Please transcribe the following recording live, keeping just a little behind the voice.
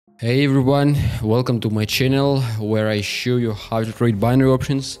Hey everyone, welcome to my channel where I show you how to trade binary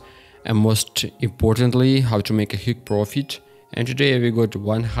options and most importantly how to make a huge profit. And today we got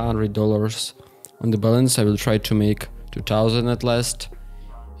 $100 on the balance. I will try to make 2000 at last.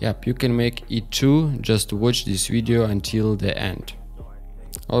 Yep, you can make it too, just watch this video until the end.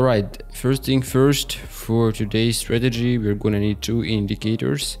 Alright, first thing first, for today's strategy we're gonna need two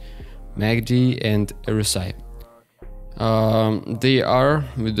indicators, MACD and RSI.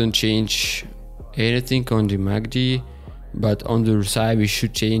 We don't change anything on the MACD, but on the RSI we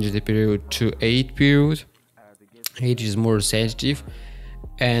should change the period to 8 period. 8 is more sensitive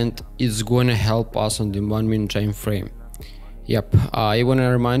and it's gonna help us on the 1 minute time frame. Yep, I wanna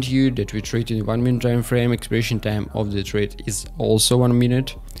remind you that we trade in 1 minute time frame. Expiration time of the trade is also 1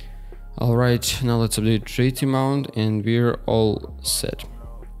 minute. Alright, now let's update trade amount and we're all set.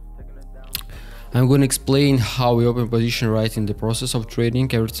 I'm going to explain how we open position right in the process of trading.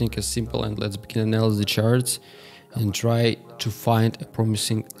 Everything is simple, and let's begin analyze the charts and try to find a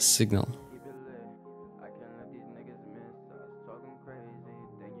promising signal.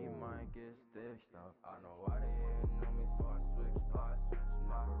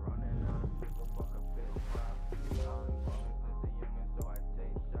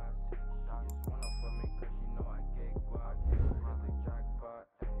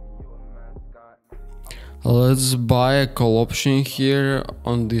 Let's buy a call option here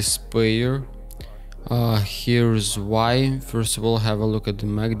on this pair. Here's why. First of all, have a look at the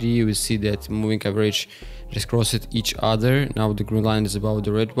MACD. We see that moving average just crossed each other. Now the green line is above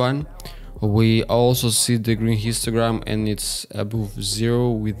the red one. We also see the green histogram and it's above zero,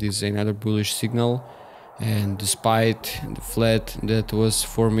 with this another bullish signal. And despite the flat that was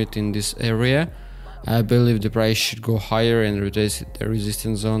formed in this area, I believe the price should go higher and retest the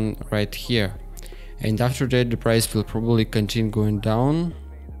resistance zone right here. And after that the price will probably continue going down.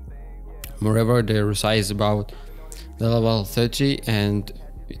 Moreover, the RSI is about the level 30 and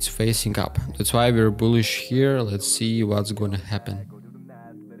it's facing up. That's why we're bullish here. Let's see what's gonna happen.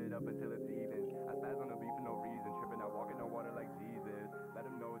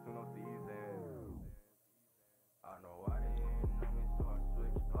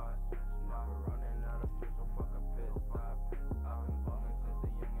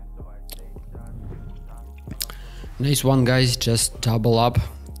 Nice one, guys, just double up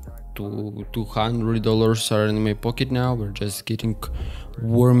to $200 are in my pocket now. We're just getting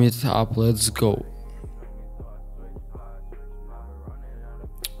warmed up. Let's go.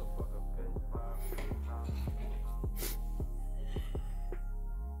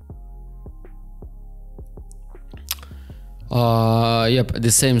 Yep,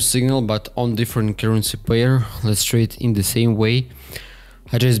 the same signal but on different currency pair. Let's trade in the same way.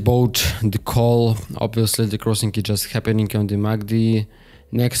 I just bought the call. Obviously the crossing is just happening on the MACD.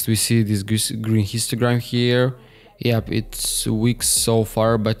 Next we see this green histogram here. Yep, it's weak so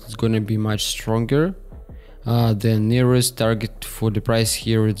far, but it's gonna be much stronger. The nearest target for the price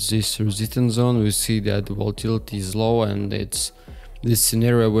here is this resistance zone. We see that the volatility is low and it's this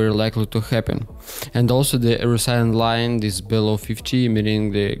scenario very likely to happen. And also the RSI line is below 50,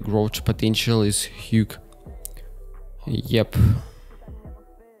 meaning the growth potential is huge. Yep.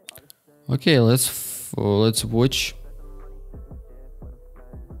 Okay, let's watch.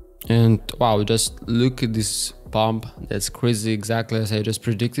 And wow, just look at this pump. That's crazy, exactly as I just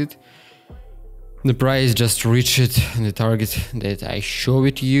predicted. The price just reached the target that I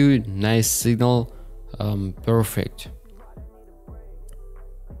showed you. Nice signal, perfect.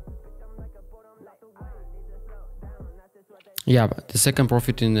 Yeah, the second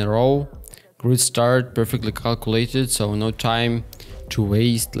profit in a row. Great start, perfectly calculated, so no time to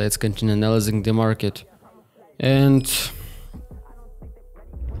waste. Let's continue analyzing the market. And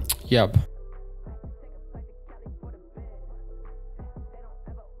yep,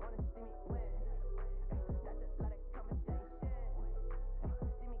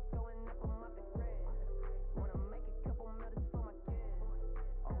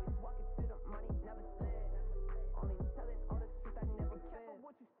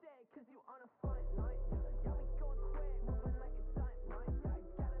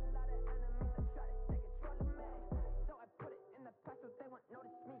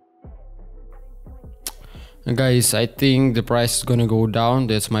 guys, I think the price is gonna go down.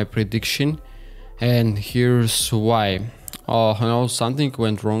 That's my prediction, and here's why. Oh no, something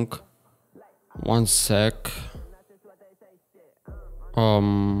went wrong. One sec.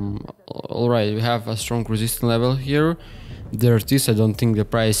 Alright, we have a strong resistance level here. There it is. I don't think the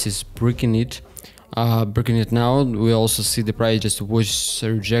price is breaking it. Now. We also see the price just was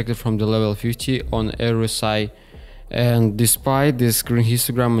rejected from the level 50 on RSI And despite this green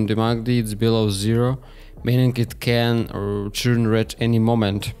histogram on the MACD, it's below zero, meaning it can turn red any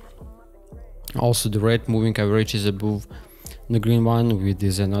moment. Also, the red moving average is above the green one, with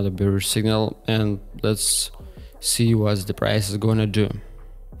this another bearish signal, and let's see what the price is gonna do.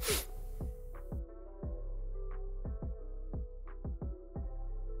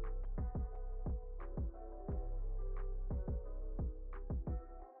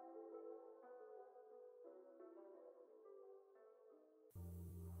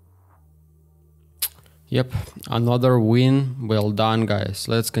 Yep, another win. Well done, guys.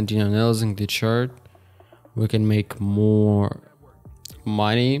 Let's continue analyzing the chart. We can make more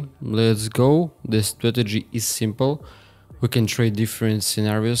money. Let's go. The strategy is simple. We can trade different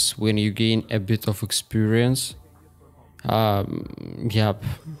scenarios when you gain a bit of experience. Yep,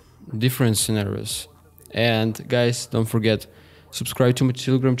 different scenarios. And guys, don't forget, subscribe to my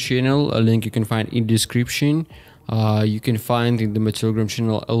Telegram channel. A link you can find in description. You can find in the my Telegram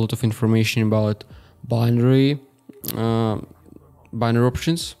channel a lot of information about binary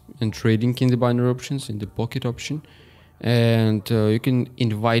options and trading in the binary options, in the pocket option. And you can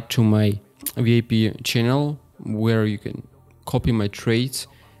invite to my VIP channel where you can copy my trades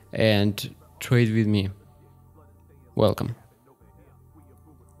and trade with me. Welcome.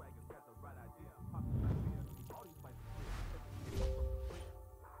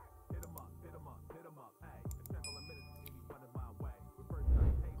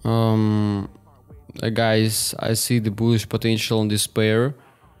 Guys, I see the bullish potential on this pair.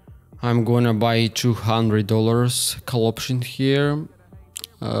 I'm gonna buy $200 call option here.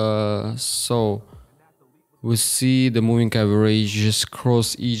 So we see the moving averages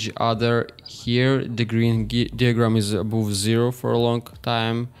cross each other here. The green diagram is above zero for a long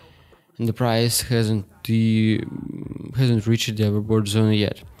time, and the price hasn't reached the overbought zone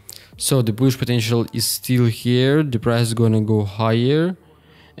yet. So the bullish potential is still here. The price is gonna go higher,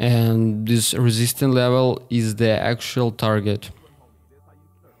 and this resistance level is the actual target.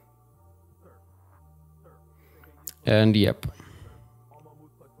 And yep,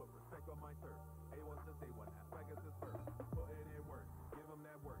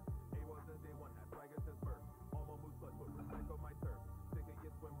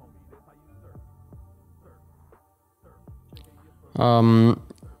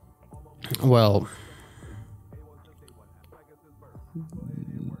 well,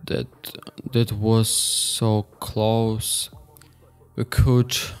 that was so close. We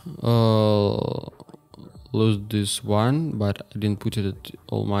could lose this one, but I didn't put it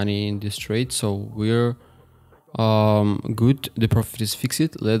all money in this trade, so we're good. The profit is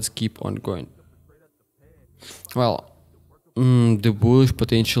fixed. Let's keep on going. Well, the bullish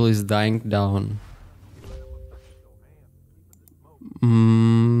potential is dying down.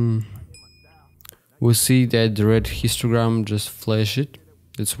 We see that the red histogram just flashed.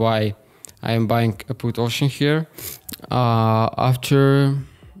 That's why I am buying a put option here. After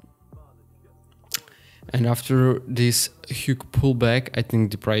this huge pullback, I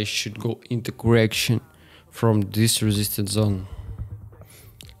think the price should go into correction from this resistance zone.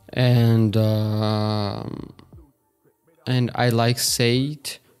 And I like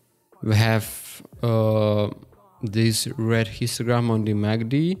said we have this red histogram on the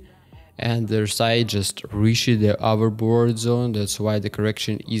MACD, and their side just reached the overbought zone. That's why the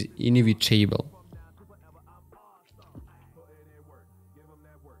correction is inevitable.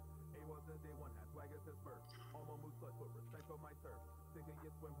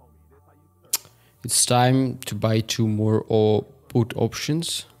 It's time to buy two more or put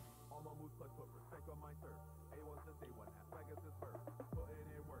options.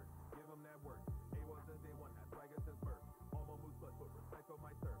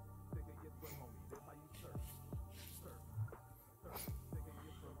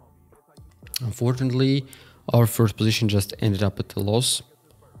 Unfortunately, our first position just ended up at a loss,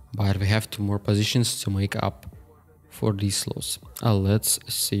 but we have two more positions to make up for this loss. Let's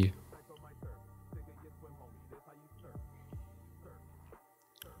see.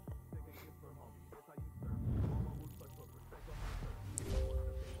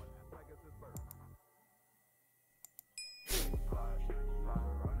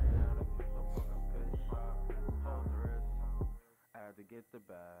 Get the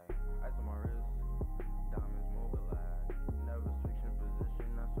bag, ice on my wrist, diamonds mobilized, never switching position,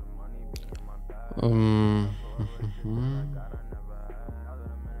 that's what money be in my bag.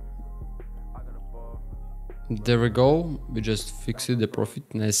 There we go, we just fixed the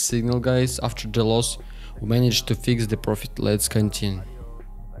profit. Nice signal, guys. After the loss, we managed to fix the profit. Let's continue.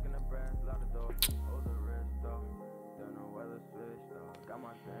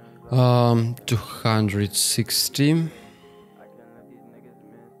 260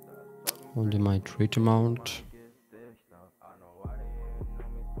 only my trade amount.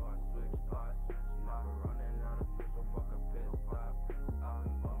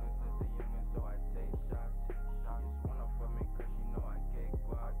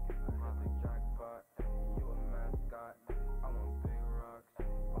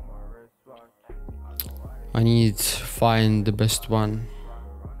 I need to find the best one.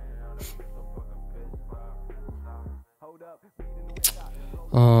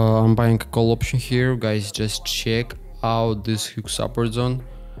 I'm buying a call option here, guys. Just check out this hook support zone.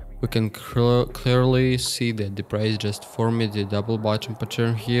 We can clearly see that the price just formed the double bottom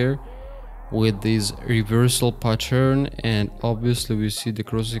pattern here with this reversal pattern, and obviously we see the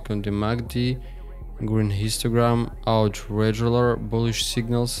crossing on the MACD, green histogram, out regular bullish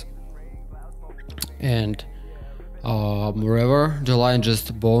signals, and moreover the line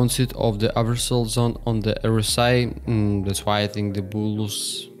just bounced off the reversal zone on the RSI. That's why I think the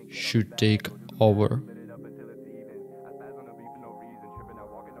bulls should take over.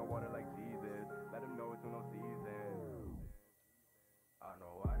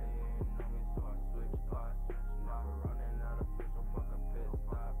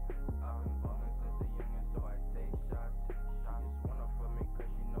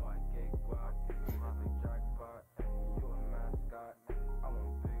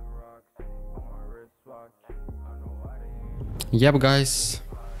 Yep, guys,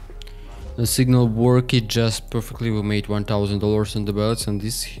 the signal worked just perfectly. We made $1,000 on the bets and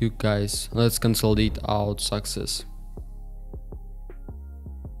this hook, guys. Let's consolidate our success.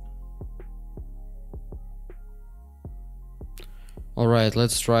 Alright,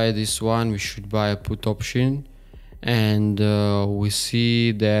 let's try this one. We should buy a put option, and we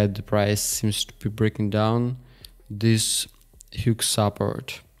see that the price seems to be breaking down this hook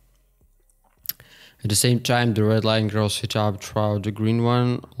support. At the same time, the red line grows it up throughout the green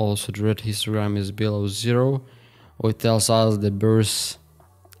one. Also, the red histogram is below zero, which tells us the bears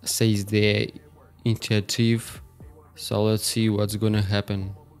says the initiative. So let's see what's gonna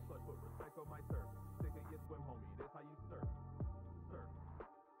happen.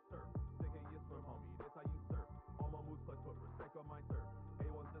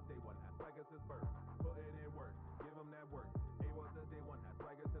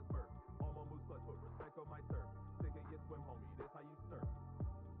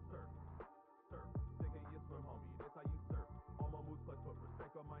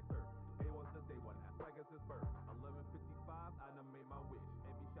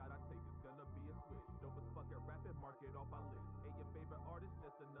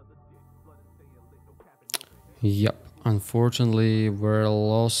 Yep, unfortunately we're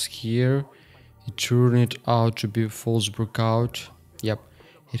lost here. It turned out to be a false breakout. Yep,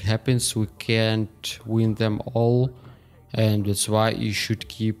 it happens, we can't win them all, and that's why you should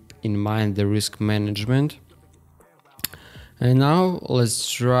keep in mind the risk management. And now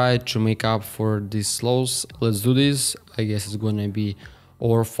let's try to make up for this loss. Let's do this. I guess it's gonna be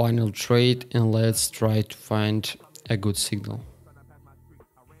our final trade, and let's try to find a good signal.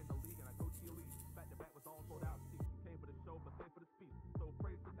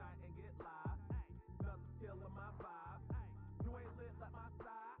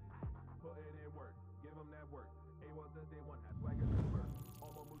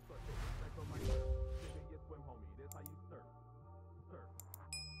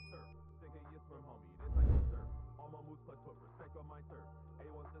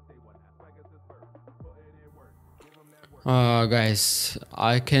 Guys,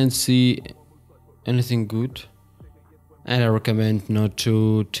 I can't see anything good, and I recommend not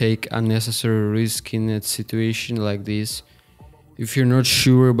to take unnecessary risk in a situation like this. If you're not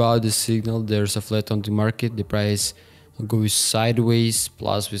sure about the signal, there's a flat on the market, the price goes sideways,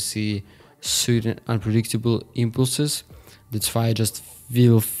 plus we see certain unpredictable impulses. That's why I just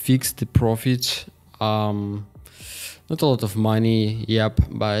will fix the profit. Not a lot of money, yep,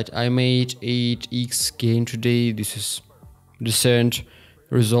 but I made 8x gain today. This is decent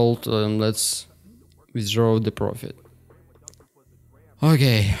result, and let's withdraw the profit.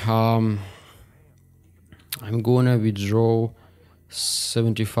 Okay, I'm gonna withdraw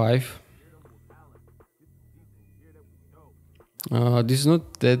 75. This is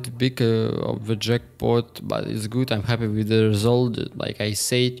not that big of a jackpot, but it's good. I'm happy with the result. Like I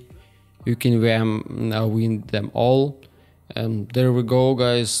said, you can win them all. And there we go,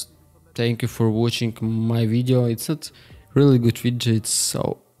 guys. Thank you for watching my video. It's not really good video. It's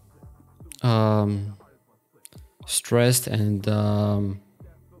so stressed, and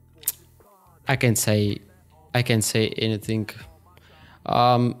I can't say anything.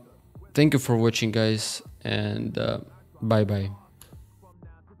 Thank you for watching, guys, and bye bye.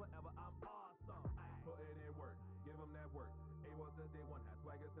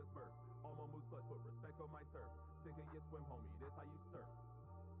 Swag is his birth. Almost put respect on my turf. Sick of your swim, homie. This how you surf.